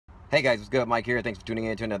Hey guys, what's good? Mike here. Thanks for tuning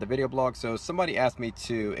in to another video blog. So somebody asked me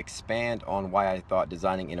to expand on why I thought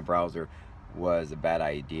designing in a browser was a bad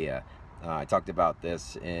idea. I talked about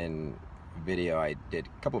this in a video I did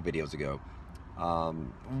a couple videos ago.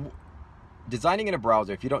 Um, Designing in a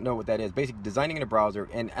browser, if you don't know what that is, basically designing in a browser,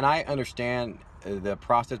 and I understand the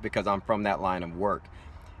process because I'm from that line of work.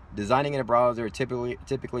 Designing in a browser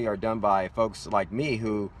typically are done by folks like me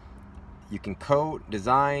who you can code,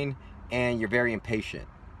 design, and you're very impatient.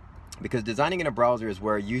 Because designing in a browser is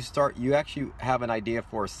where you actually have an idea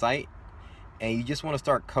for a site and you just want to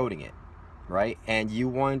start coding it, right? And you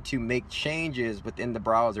want to make changes within the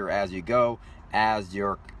browser as you go, as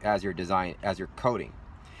you're coding.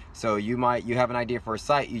 So you have an idea for a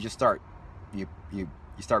site, you just start you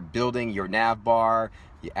start building your nav bar,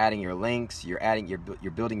 you're adding your links, you're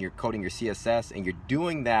building, you're coding your CSS, and you're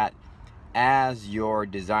doing that as you're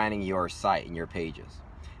designing your site and your pages.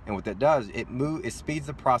 And what that does, it speeds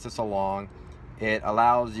the process along. It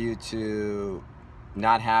allows you to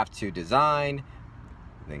not have to design,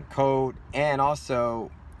 then code, and also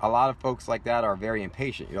a lot of folks like that are very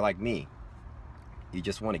impatient. You're like me. You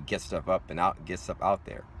just want to get stuff up and out, get stuff out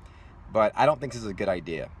there. But I don't think this is a good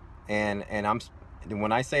idea. And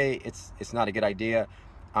when I say it's not a good idea,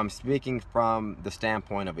 I'm speaking from the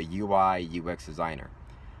standpoint of a UI UX designer,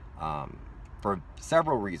 for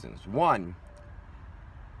several reasons. One,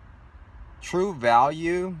 true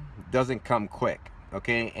value doesn't come quick,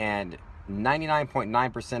 okay? And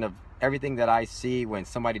 99.9% of everything that I see when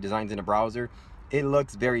somebody designs in a browser, it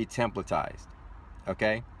looks very templatized,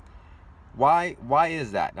 okay? Why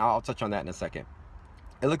is that? Now I'll touch on that in a second.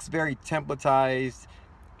 It looks very templatized.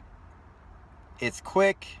 It's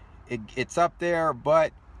quick, it's up there,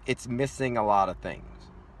 but it's missing a lot of things.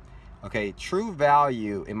 Okay, true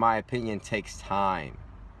value, in my opinion, takes time.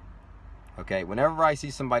 Okay, whenever I see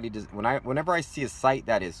somebody, whenever I see a site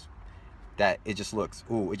that it just looks,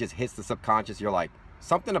 ooh, it just hits the subconscious. You're like,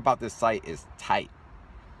 something about this site is tight.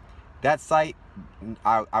 That site,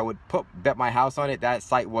 I would bet my house on it, that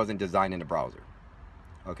site wasn't designed in the browser.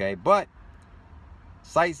 Okay, but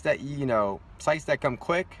sites that, sites that come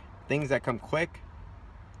quick, things that come quick,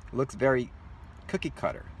 looks very cookie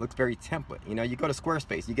cutter, looks very template. You go to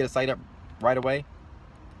Squarespace, you get a site up right away,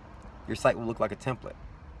 your site will look like a template.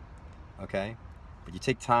 Okay, but you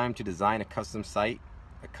take time to design a custom site,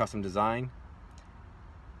 a custom design,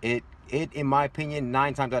 it in my opinion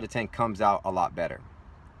 9 times out of 10 comes out a lot better.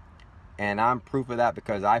 And I'm proof of that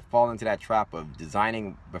because I fall into that trap of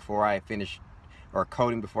designing before I finish, or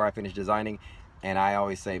coding before I finish designing, and I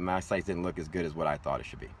always say my site didn't look as good as what I thought it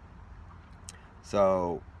should be.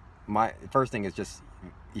 So my first thing is just,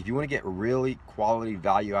 if you want to get really quality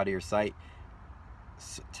value out of your site,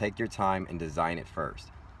 take your time and design it first.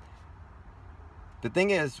 The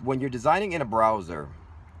thing is, when you're designing in a browser,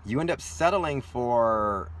 you end up settling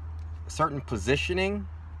for certain positioning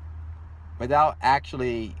without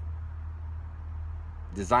actually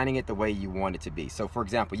designing it the way you want it to be. So for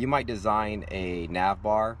example, you might design a nav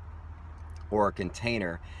bar or a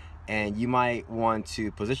container, and you might want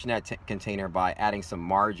to position that container by adding some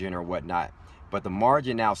margin or whatnot, but the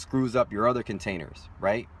margin now screws up your other containers,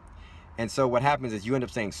 right? And so what happens is you end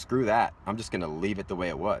up saying, screw that, I'm just gonna leave it the way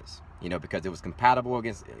it was, because it was compatible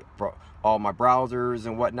against all my browsers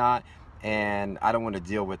and whatnot, and I don't want to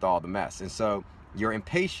deal with all the mess. And so you're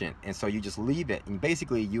impatient, and so you just leave it, and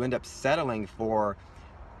basically you end up settling for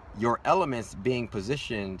your elements being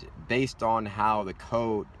positioned based on how the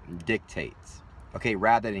code dictates, okay,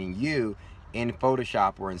 rather than you in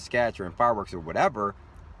Photoshop or in Sketch or in Fireworks or whatever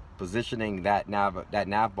positioning that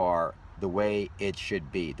nav bar the way it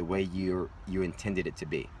should be, the way you intended it to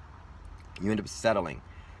be. You end up settling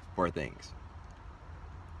for things.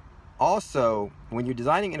 Also, when you're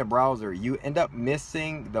designing in a browser, you end up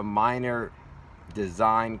missing the minor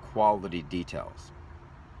design quality details.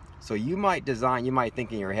 So you might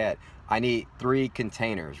think in your head, I need 3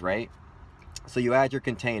 containers, right? So you add your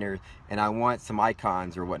container, and I want some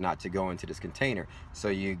icons or whatnot to go into this container. So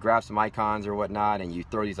you grab some icons or whatnot, and you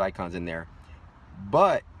throw these icons in there.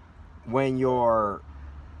 But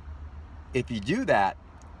if you do that,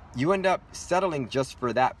 you end up settling just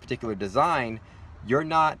for that particular design. You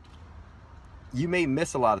may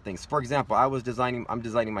miss a lot of things. For example, I'm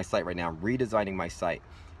designing my site right now. I'm redesigning my site.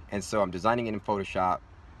 And so I'm designing it in Photoshop.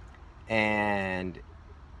 And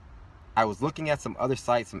I was looking at some other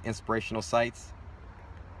sites, some inspirational sites.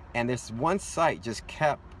 And this one site just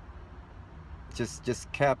kept, just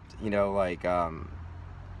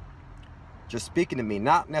speaking to me.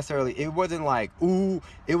 Not necessarily, it wasn't like, ooh,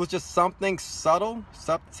 it was just something subtle,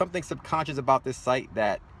 something subconscious about this site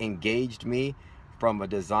that engaged me from a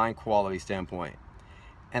design quality standpoint.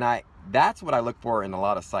 And that's what I look for in a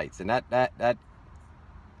lot of sites, and that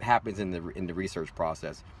happens in the research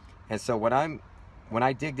process. And so when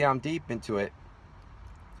I dig down deep into it,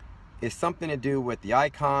 it's something to do with the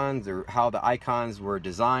icons, or how the icons were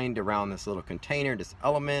designed around this little container, this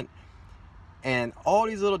element, and all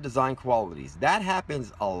these little design qualities. That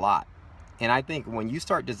happens a lot. And I think when you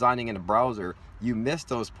start designing in a browser, you miss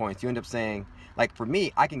those points. You end up saying, like for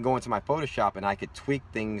me, I can go into my Photoshop and I could tweak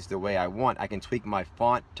things the way I want. I can tweak my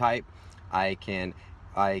font type. I can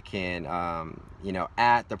you know,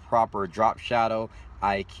 add the proper drop shadow.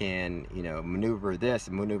 I can, you know, maneuver this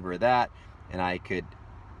and maneuver that, and I could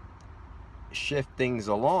shift things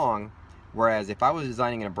along. Whereas if I was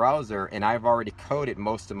designing in a browser and I've already coded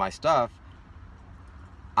most of my stuff,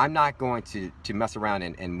 I'm not going to mess around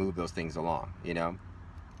and move those things along, you know.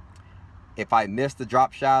 If I miss the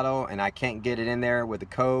drop shadow and I can't get it in there with the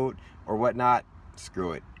code or whatnot,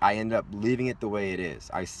 screw it. I end up leaving it the way it is.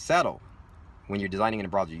 I settle. When you're designing in a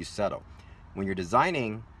browser, you settle. When you're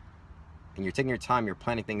designing and you're taking your time, you're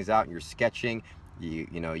planning things out, and you're sketching, you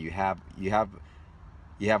know, you have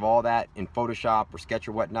all that in Photoshop or Sketch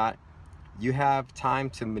or whatnot, you have time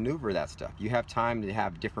to maneuver that stuff. You have time to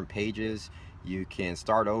have different pages. You can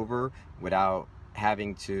start over without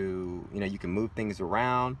having to, you know, you can move things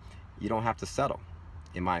around. You don't have to settle,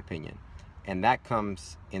 in my opinion. And that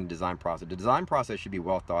comes in the design process. The design process should be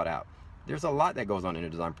well thought out. There's a lot that goes on in the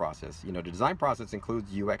design process. You know, the design process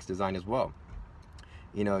includes UX design as well.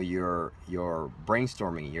 You know, you're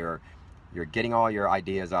brainstorming, you're getting all your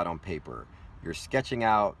ideas out on paper. You're sketching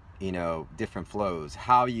out, you know, different flows,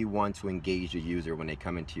 how you want to engage the user when they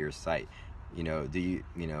come into your site. You know, you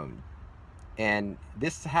know, and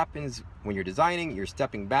this happens when you're designing. You're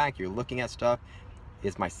stepping back, you're looking at stuff.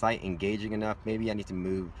 Is my site engaging enough? Maybe I need to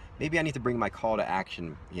move, maybe I need to bring my call to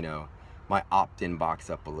action, you know, my opt-in box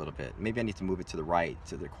up a little bit. Maybe I need to move it to the right,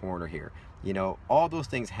 to the corner here. You know, all those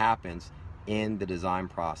things happens in the design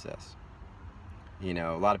process. You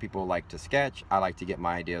know, a lot of people like to sketch. I like to get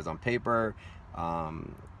my ideas on paper.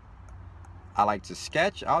 I like to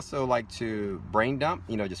sketch. I also like to brain dump,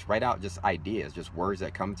 you know, just write out just ideas, just words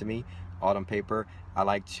that come to me all on paper. I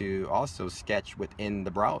like to also sketch within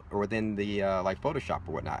the browser, or within the like Photoshop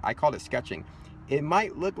or whatnot. I call it sketching. It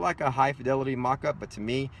might look like a high fidelity mock-up, but to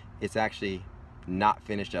me, it's actually not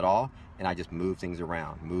finished at all. And I just move things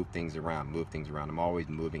around, move things around, move things around. I'm always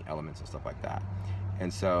moving elements and stuff like that.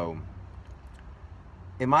 And so,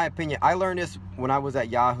 in my opinion, I learned this when I was at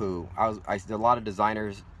Yahoo. I did a lot of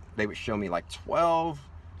designers. They would show me like 12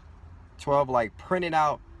 like printed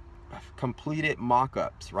out, completed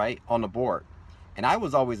mock-ups, right, on the board. And I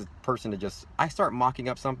was always a person to I start mocking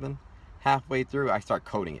up something, halfway through I start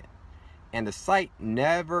coding it, and the site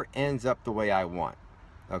never ends up the way I want.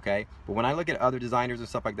 Okay, but when I look at other designers and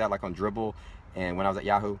stuff like that, like on Dribbble, and when I was at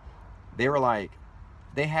Yahoo, they were like,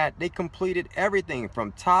 they completed everything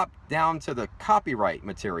from top down to the copyright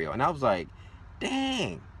material. And I was like,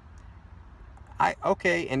 dang,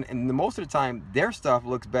 okay. And most of the time their stuff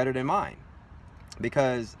looks better than mine,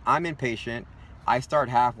 because I'm impatient. I start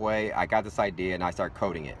halfway, I got this idea, and I start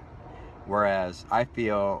coding it. Whereas I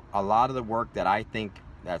feel a lot of the work that I think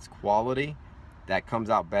that's quality, that comes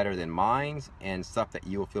out better than mine's, and stuff that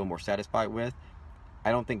you will feel more satisfied with, I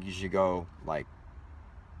don't think you should go like,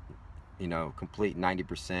 you know, complete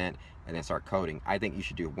 90% and then start coding. I think you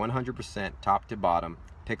should do 100% top to bottom,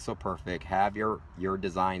 pixel perfect, have your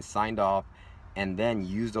design signed off, and then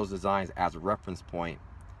use those designs as a reference point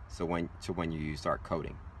so when you start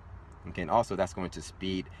coding. Okay, and also that's going to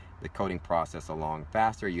speed the coding process along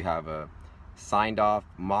faster. You have a signed off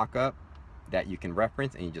mock-up that you can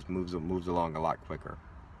reference, and it just moves along a lot quicker.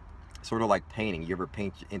 Sort of like painting. You ever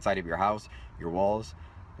paint inside of your house, your walls?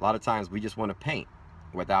 A lot of times we just want to paint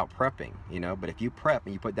without prepping, you know, but if you prep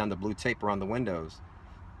and you put down the blue tape around the windows,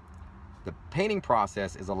 the painting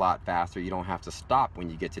process is a lot faster. You don't have to stop when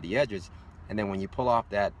you get to the edges, and then when you pull off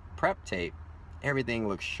that prep tape, everything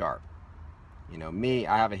looks sharp. You know, me,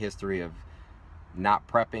 I have a history of not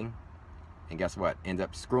prepping, and guess what? Ends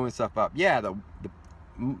up screwing stuff up. Yeah, the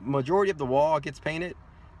majority of the wall gets painted,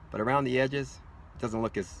 but around the edges, it doesn't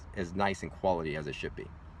look as nice and quality as it should be.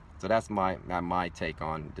 So that's my take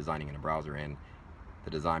on designing in a browser and the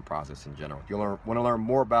design process in general. If you want to learn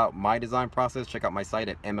more about my design process, check out my site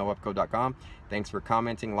at mlwebco.com. Thanks for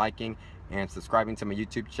commenting, liking, and subscribing to my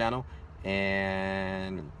YouTube channel.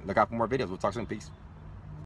 And look out for more videos. We'll talk soon. Peace.